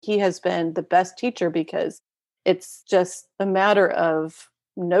he has been the best teacher because it's just a matter of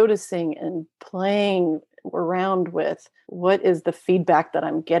noticing and playing around with what is the feedback that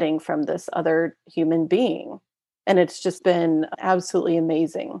I'm getting from this other human being. And it's just been absolutely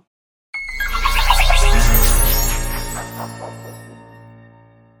amazing.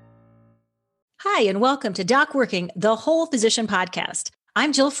 Hi, and welcome to Doc Working, the Whole Physician Podcast.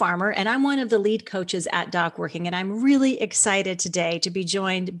 I'm Jill Farmer, and I'm one of the lead coaches at Doc Working, and I'm really excited today to be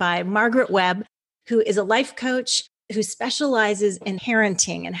joined by Margaret Webb, who is a life coach who specializes in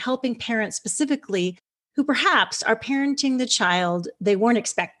parenting and helping parents specifically who perhaps are parenting the child they weren't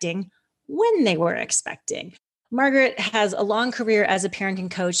expecting when they were expecting. Margaret has a long career as a parenting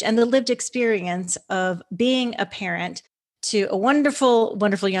coach and the lived experience of being a parent to a wonderful,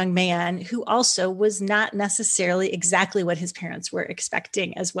 wonderful young man who also was not necessarily exactly what his parents were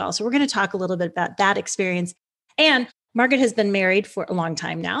expecting as well. So we're going to talk a little bit about that experience. And Margaret has been married for a long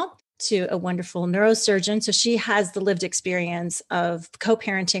time now to a wonderful neurosurgeon. So she has the lived experience of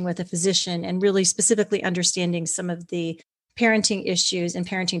co-parenting with a physician and really specifically understanding some of the parenting issues and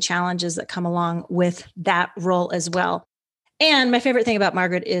parenting challenges that come along with that role as well. And my favorite thing about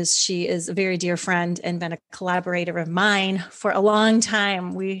Margaret is she is a very dear friend and been a collaborator of mine for a long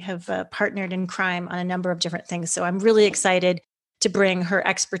time. We have partnered in crime on a number of different things. So I'm really excited to bring her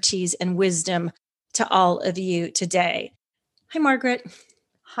expertise and wisdom to all of you today. Hi, Margaret.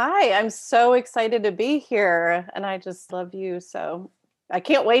 Hi, I'm so excited to be here. And I just love you. So I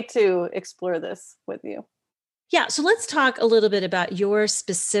can't wait to explore this with you. Yeah. So let's talk a little bit about your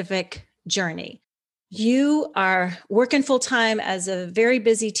specific journey. You are working full time as a very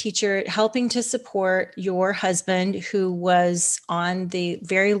busy teacher, helping to support your husband, who was on the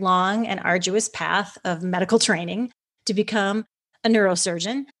very long and arduous path of medical training to become a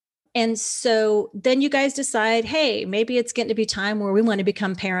neurosurgeon. And so then you guys decide, hey, maybe it's getting to be time where we want to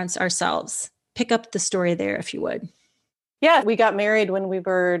become parents ourselves. Pick up the story there, if you would. Yeah, we got married when we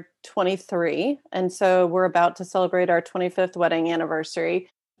were 23. And so we're about to celebrate our 25th wedding anniversary.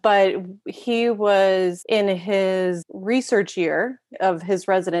 But he was in his research year of his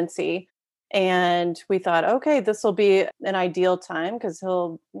residency. And we thought, okay, this will be an ideal time because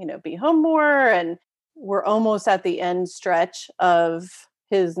he'll, be home more. And we're almost at the end stretch of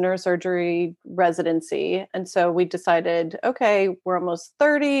his neurosurgery residency. And so we decided, okay, we're almost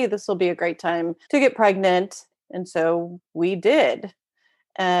 30. This will be a great time to get pregnant. And so we did.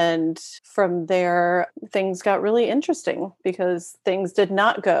 And from there, things got really interesting because things did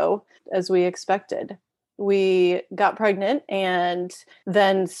not go as we expected. We got pregnant and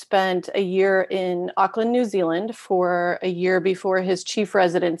then spent a year in Auckland, New Zealand for a year before his chief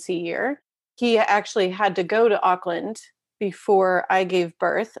residency year. He actually had to go to Auckland before I gave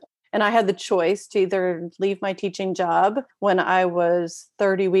birth. And I had the choice to either leave my teaching job when I was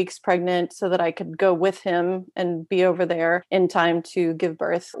 30 weeks pregnant so that I could go with him and be over there in time to give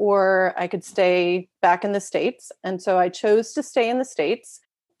birth, or I could stay back in the States. And so I chose to stay in the States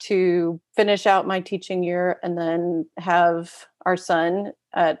to finish out my teaching year and then have our son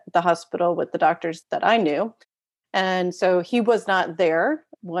at the hospital with the doctors that I knew. And so he was not there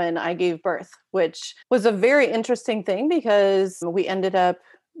when I gave birth, which was a very interesting thing because we ended up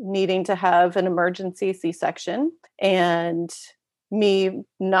needing to have an emergency C-section, and me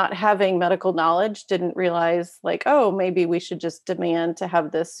not having medical knowledge didn't realize maybe we should just demand to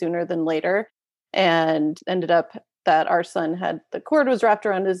have this sooner than later, and ended up that our son had the cord was wrapped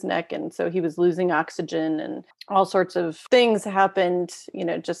around his neck. And so he was losing oxygen and all sorts of things happened,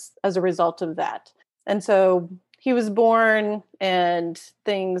 just as a result of that. And so he was born and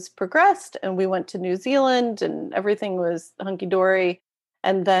things progressed and we went to New Zealand and everything was hunky-dory.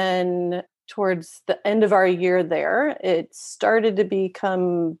 And then towards the end of our year there, it started to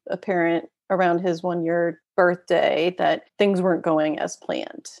become apparent around his 1-year birthday that things weren't going as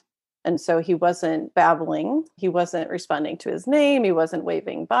planned. And so he wasn't babbling. He wasn't responding to his name. He wasn't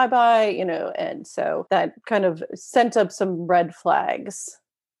waving bye-bye, and so that kind of sent up some red flags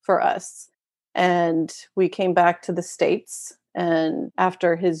for us. And we came back to the States and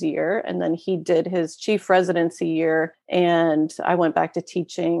after his year, and then he did his chief residency year, and I went back to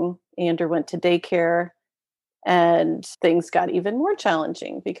teaching. Andrew went to daycare, and things got even more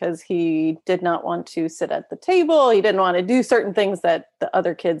challenging because he did not want to sit at the table. He didn't want to do certain things that the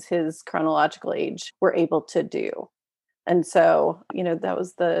other kids his chronological age were able to do. And so, that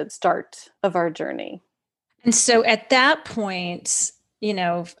was the start of our journey. And so at that point,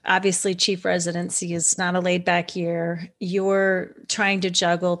 obviously chief residency is not a laid back year. You're trying to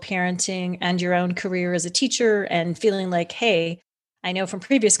juggle parenting and your own career as a teacher and feeling like, hey, I know from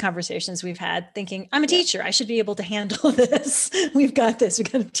previous conversations we've had thinking, I'm a teacher. I should be able to handle this. We've got this.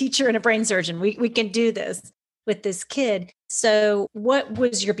 We've got a teacher and a brain surgeon. We can do this with this kid. So what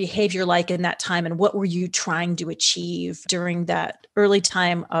was your behavior like in that time? And what were you trying to achieve during that early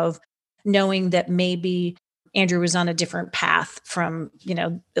time of knowing that maybe Andrew was on a different path from,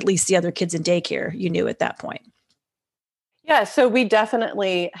 at least the other kids in daycare you knew at that point? Yeah, so we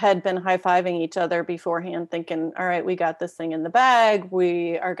definitely had been high-fiving each other beforehand, thinking, all right, we got this thing in the bag.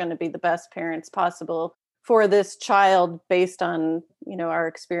 We are going to be the best parents possible for this child based on, our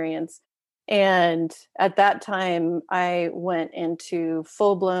experience. And at that time, I went into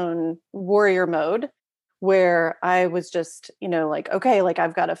full-blown warrior mode where I was just, like, okay, like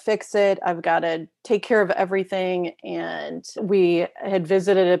I've got to fix it. I've got to take care of everything. And we had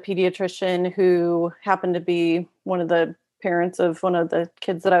visited a pediatrician who happened to be one of the parents of one of the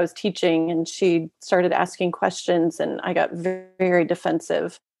kids that I was teaching, and she started asking questions, and I got very, very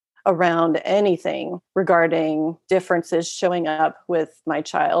defensive around anything regarding differences showing up with my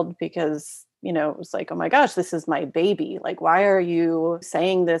child because, it was like, oh my gosh, this is my baby. Like, why are you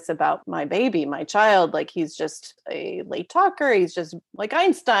saying this about my baby, my child? Like, he's just a late talker. He's just like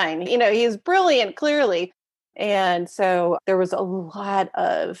Einstein. He's brilliant, clearly. And so there was a lot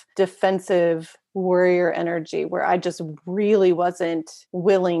of defensive warrior energy where I just really wasn't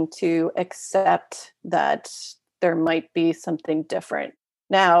willing to accept that there might be something different.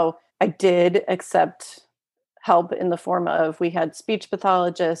 Now, I did accept help in the form of we had speech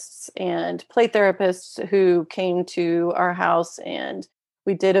pathologists and play therapists who came to our house, and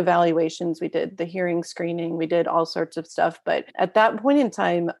we did evaluations, we did the hearing screening, we did all sorts of stuff. But at that point in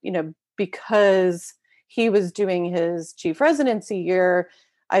time, because he was doing his chief residency year,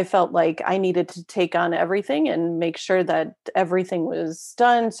 I felt like I needed to take on everything and make sure that everything was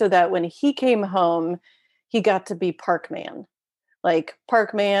done so that when he came home, he got to be Parkman. Like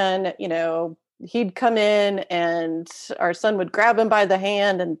Parkman, he'd come in and our son would grab him by the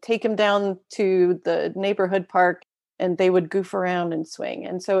hand and take him down to the neighborhood park, and they would goof around and swing.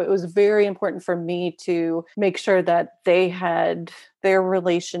 And so it was very important for me to make sure that they had their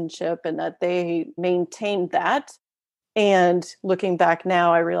relationship and that they maintained that. And looking back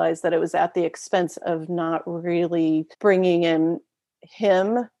now, I realized that it was at the expense of not really bringing in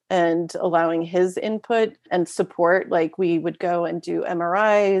him and allowing his input and support. Like we would go and do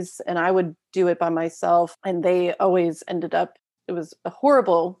MRIs and I would do it by myself. And they always ended up, it was a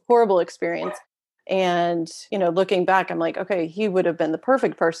horrible, horrible experience. And, looking back, I'm like, okay, he would have been the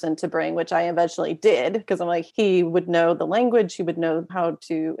perfect person to bring, which I eventually did, because I'm like, he would know the language, he would know how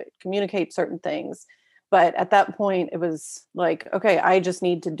to communicate certain things. But at that point, it was like, okay, I just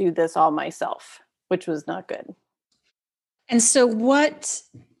need to do this all myself, which was not good. And so what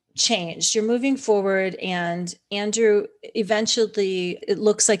changed? You're moving forward, and Andrew, eventually, it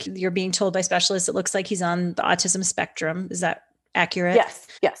looks like you're being told by specialists, it looks like he's on the autism spectrum. Is that accurate? Yes,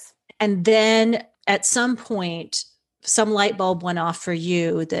 yes. And then at some point, some light bulb went off for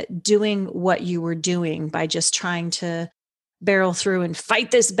you that doing what you were doing by just trying to barrel through and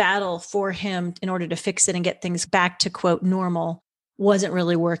fight this battle for him in order to fix it and get things back to quote normal wasn't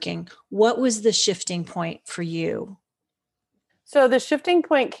really working. What was the shifting point for you? So the shifting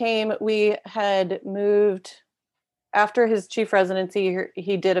point came, we had moved after his chief residency,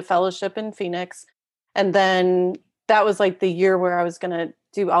 he did a fellowship in Phoenix. And then that was like the year where I was going to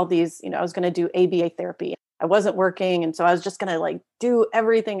do all these, I was going to do ABA therapy. I wasn't working. And so I was just going to like do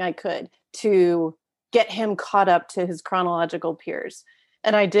everything I could to get him caught up to his chronological peers.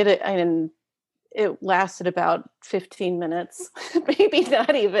 And I did it. And it lasted about 15 minutes, maybe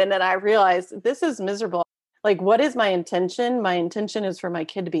not even. And I realized this is miserable. Like, what is my intention? My intention is for my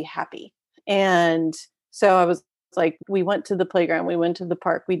kid to be happy. And so I was like, we went to the playground, we went to the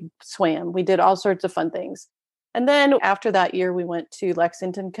park, we swam, we did all sorts of fun things. And then after that year, we went to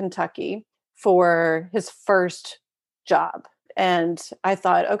Lexington, Kentucky for his first job. And I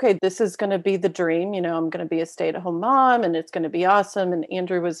thought, okay, this is going to be the dream. I'm going to be a stay-at-home mom and it's going to be awesome. And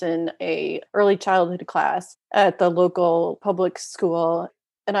Andrew was in a early childhood class at the local public school.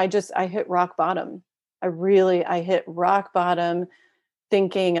 And I hit rock bottom. I hit rock bottom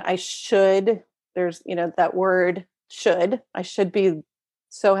thinking there's, that word I should be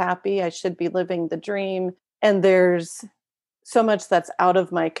so happy. I should be living the dream. And there's so much that's out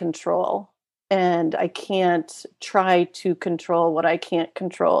of my control. And I can't try to control what I can't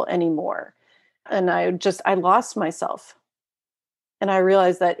control anymore. And I lost myself. And I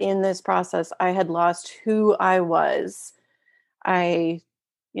realized that in this process, I had lost who I was. I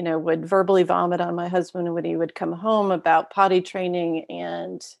would verbally vomit on my husband when he would come home about potty training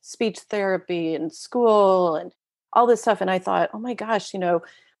and speech therapy and school. And all this stuff. And I thought, oh my gosh,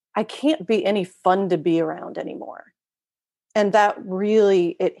 I can't be any fun to be around anymore. And that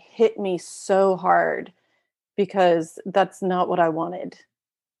really, it hit me so hard because that's not what I wanted.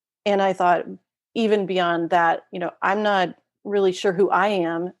 And I thought, even beyond that, I'm not really sure who I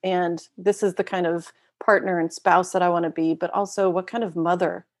am. And this is the kind of partner and spouse that I want to be, but also what kind of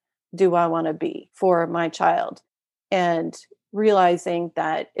mother do I want to be for my child? And realizing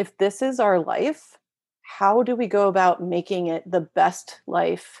that if this is our life, how do we go about making it the best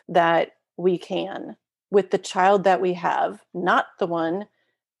life that we can with the child that we have, not the one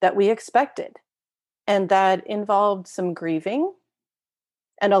that we expected? And that involved some grieving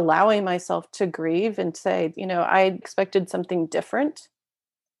and allowing myself to grieve and say, I expected something different,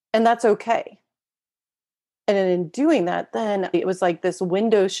 and that's okay. And in doing that, then it was like this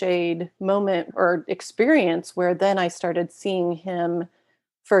window shade moment or experience where then I started seeing him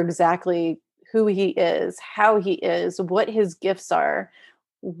for exactly who he is, how he is, what his gifts are,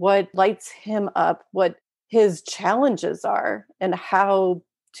 what lights him up, what his challenges are, and how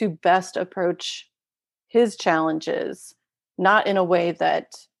to best approach his challenges, not in a way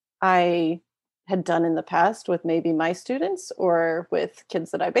that I had done in the past with maybe my students or with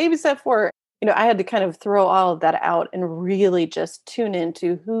kids that I babysat for. I had to kind of throw all of that out and really just tune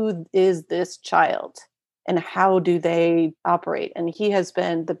into who is this child and how do they operate. And he has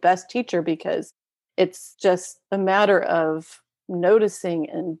been the best teacher because it's just a matter of noticing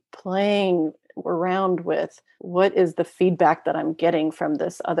and playing around with what is the feedback that I'm getting from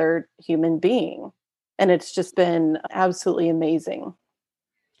this other human being. And it's just been absolutely amazing.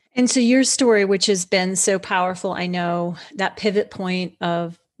 And so your story, which has been so powerful, I know that pivot point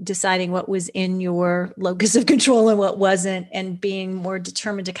of deciding what was in your locus of control and what wasn't, and being more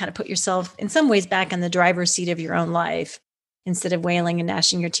determined to kind of put yourself in some ways back in the driver's seat of your own life instead of wailing and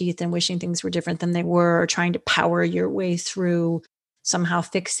gnashing your teeth and wishing things were different than they were, or trying to power your way through somehow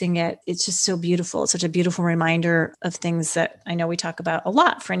fixing it. It's just so beautiful. It's such a beautiful reminder of things that I know we talk about a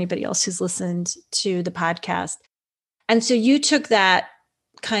lot for anybody else who's listened to the podcast. And so you took that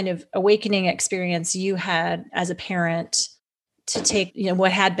kind of awakening experience you had as a parent to take,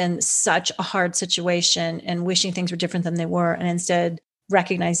 what had been such a hard situation and wishing things were different than they were, and instead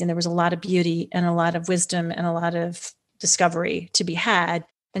recognizing there was a lot of beauty and a lot of wisdom and a lot of discovery to be had,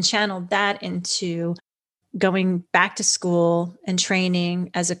 and channeled that into going back to school and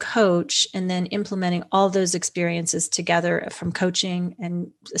training as a coach, and then implementing all those experiences together from coaching,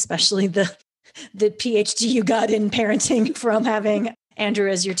 and especially the PhD you got in parenting from having Andrew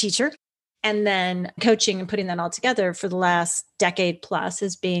as your teacher, and then coaching and putting that all together for the last decade plus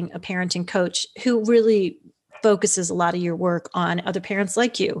as being a parenting coach who really focuses a lot of your work on other parents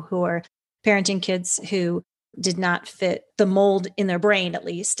like you who are parenting kids who did not fit the mold in their brain, at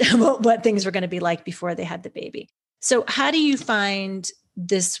least, what things were going to be like before they had the baby. So how do you find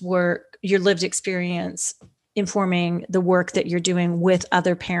this work, your lived experience, informing the work that you're doing with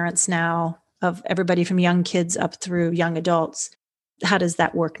other parents now, of everybody from young kids up through young adults? How does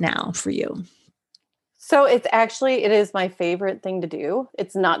that work now for you? So it is my favorite thing to do.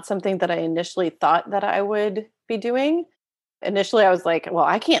 It's not something that I initially thought that I would be doing. Initially, I was like, well,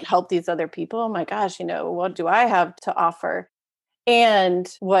 I can't help these other people. Oh my gosh, what do I have to offer?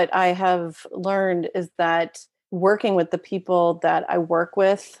 And what I have learned is that working with the people that I work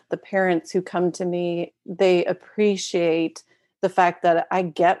with, the parents who come to me, they appreciate the fact that I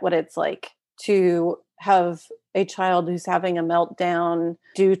get what it's like to have a child who's having a meltdown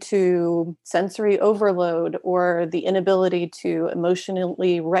due to sensory overload or the inability to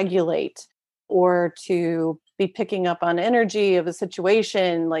emotionally regulate, or to be picking up on energy of a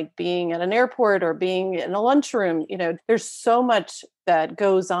situation, like being at an airport or being in a lunchroom. There's so much that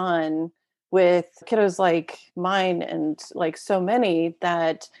goes on with kiddos like mine and like so many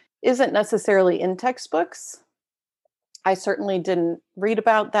that isn't necessarily in textbooks. I certainly didn't read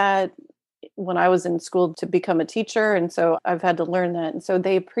about that when I was in school to become a teacher. And so I've had to learn that. And so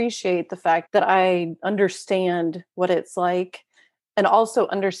they appreciate the fact that I understand what it's like, and also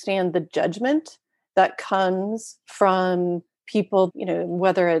understand the judgment that comes from people,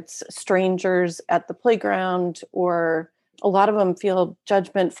 whether it's strangers at the playground, or a lot of them feel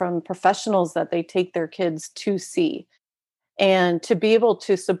judgment from professionals that they take their kids to see. And to be able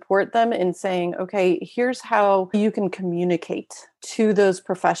to support them in saying, okay, here's how you can communicate to those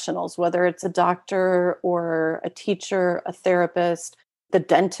professionals, whether it's a doctor or a teacher, a therapist, the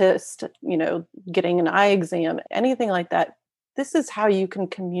dentist, getting an eye exam, anything like that. This is how you can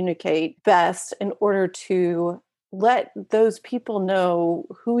communicate best in order to let those people know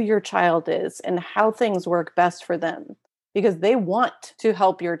who your child is and how things work best for them, because they want to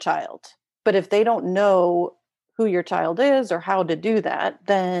help your child. But if they don't know who your child is or how to do that,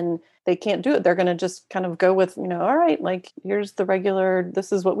 then they can't do it. They're going to just kind of go with, all right, like here's the regular,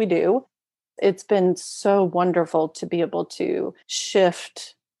 this is what we do. It's been so wonderful to be able to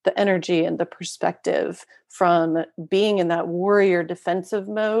shift the energy and the perspective from being in that warrior defensive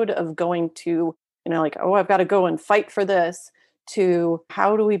mode of going to, like, oh, I've got to go and fight for this, to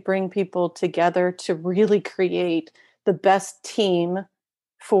how do we bring people together to really create the best team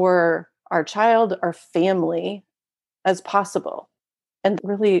for our child, our family as possible. And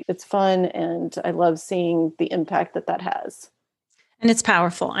really, it's fun. And I love seeing the impact that has. And it's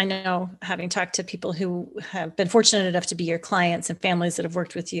powerful. I know, having talked to people who have been fortunate enough to be your clients and families that have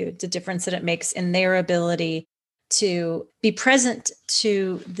worked with you, the difference that it makes in their ability to be present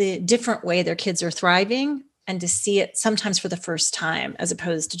to the different way their kids are thriving and to see it sometimes for the first time, as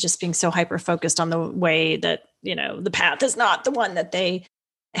opposed to just being so hyper-focused on the way that, the path is not the one that they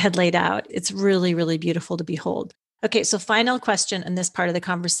had laid out. It's really, really beautiful to behold. Okay, so final question in this part of the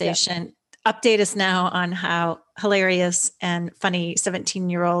conversation. Yeah. Update us now on how hilarious and funny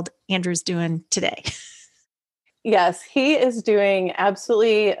 17-year-old Andrew's doing today. Yes, he is doing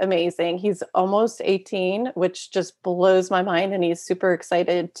absolutely amazing. He's almost 18, which just blows my mind. And he's super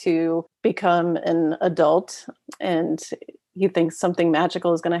excited to become an adult. And he thinks something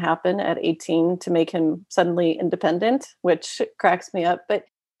magical is going to happen at 18 to make him suddenly independent, which cracks me up. But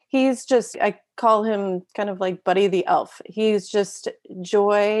he's just, I call him kind of like Buddy the Elf. He's just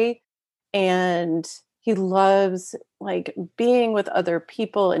joy. And he loves like being with other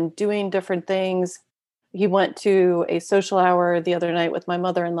people and doing different things. He went to a social hour the other night with my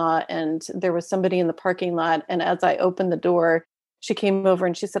mother-in-law, and there was somebody in the parking lot. And as I opened the door, she came over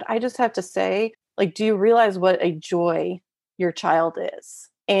and she said, I just have to say, like, do you realize what a joy your child is?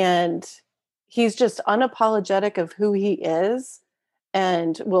 And he's just unapologetic of who he is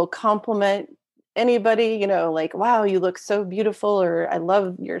and will compliment anybody, like, wow, you look so beautiful, or I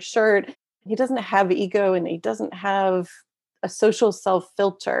love your shirt. He doesn't have ego and he doesn't have a social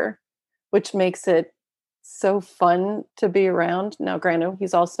self-filter, which makes it so fun to be around. Now, granted,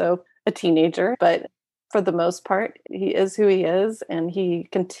 he's also a teenager, but for the most part, he is who he is. And he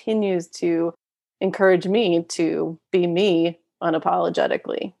continues to encourage me to be me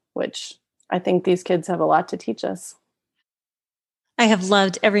unapologetically, which I think these kids have a lot to teach us. I have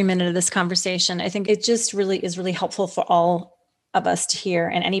loved every minute of this conversation. I think it just really is really helpful for all of us to hear,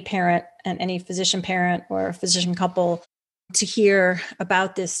 and any parent and any physician parent or physician couple to hear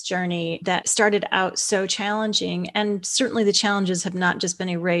about this journey that started out so challenging. And certainly the challenges have not just been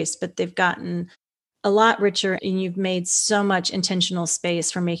erased, but they've gotten a lot richer, and you've made so much intentional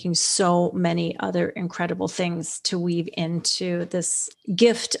space for making so many other incredible things to weave into this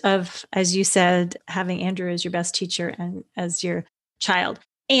gift of, as you said, having Andrew as your best teacher and as your child.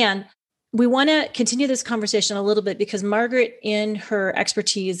 And we want to continue this conversation a little bit because Margaret, in her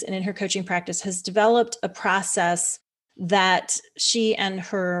expertise and in her coaching practice, has developed a process that she and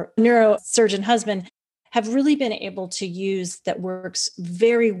her neurosurgeon husband have really been able to use that works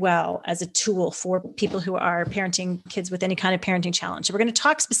very well as a tool for people who are parenting kids with any kind of parenting challenge. So we're going to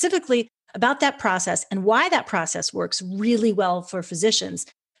talk specifically about that process and why that process works really well for physicians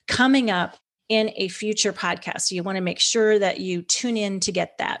coming up in a future podcast. So you want to make sure that you tune in to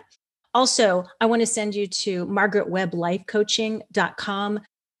get that. Also, I want to send you to margaretwebblifecoaching.com.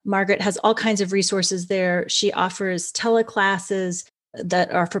 Margaret has all kinds of resources there. She offers teleclasses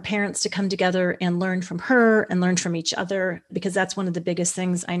that are for parents to come together and learn from her and learn from each other, because that's one of the biggest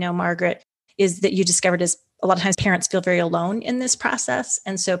things I know, Margaret, is that you discovered is a lot of times parents feel very alone in this process.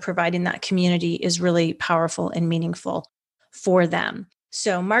 And so providing that community is really powerful and meaningful for them.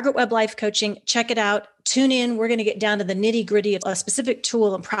 So Margaret Webb Life Coaching, check it out. Tune in. We're going to get down to the nitty gritty of a specific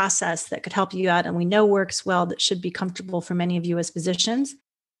tool and process that could help you out and we know works well, that should be comfortable for many of you as physicians.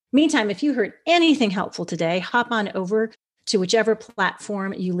 Meantime, if you heard anything helpful today, hop on over to whichever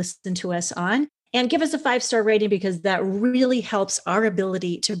platform you listen to us on and give us a 5-star rating, because that really helps our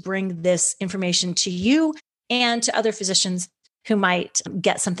ability to bring this information to you and to other physicians who might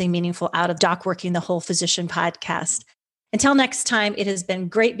get something meaningful out of Doc Working the Whole Physician podcast. Until next time, it has been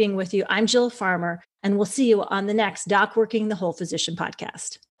great being with you. I'm Jill Farmer, and we'll see you on the next Doc Working the Whole Physician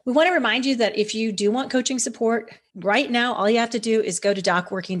podcast. We want to remind you that if you do want coaching support, right now, all you have to do is go to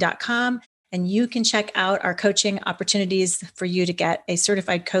docworking.com and you can check out our coaching opportunities for you to get a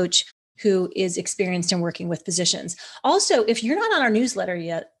certified coach who is experienced in working with physicians. Also, if you're not on our newsletter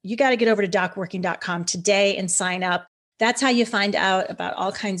yet, you got to get over to docworking.com today and sign up. That's how you find out about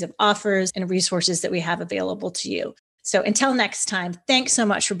all kinds of offers and resources that we have available to you. So until next time, thanks so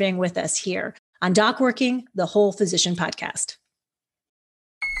much for being with us here on Doc Working the Whole Physician podcast.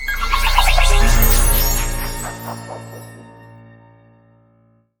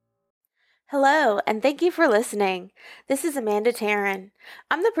 Hello, and thank you for listening. This is Amanda Taryn.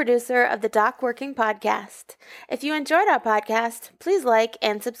 I'm the producer of the Doc Working Podcast. If you enjoyed our podcast, please like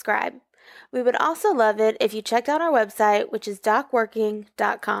and subscribe. We would also love it if you checked out our website, which is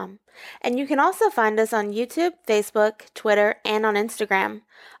docworking.com. And you can also find us on YouTube, Facebook, Twitter, and on Instagram.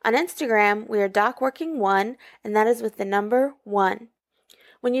 On Instagram, we are DocWorking1, and that is with the number 1.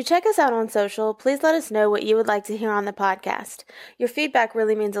 When you check us out on social, please let us know what you would like to hear on the podcast. Your feedback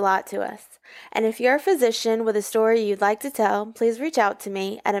really means a lot to us. And if you're a physician with a story you'd like to tell, please reach out to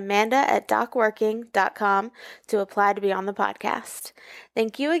me at amanda@docworking.com to apply to be on the podcast.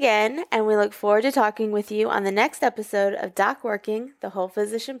 Thank you again, and we look forward to talking with you on the next episode of Doc Working, the Whole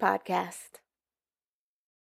Physician Podcast.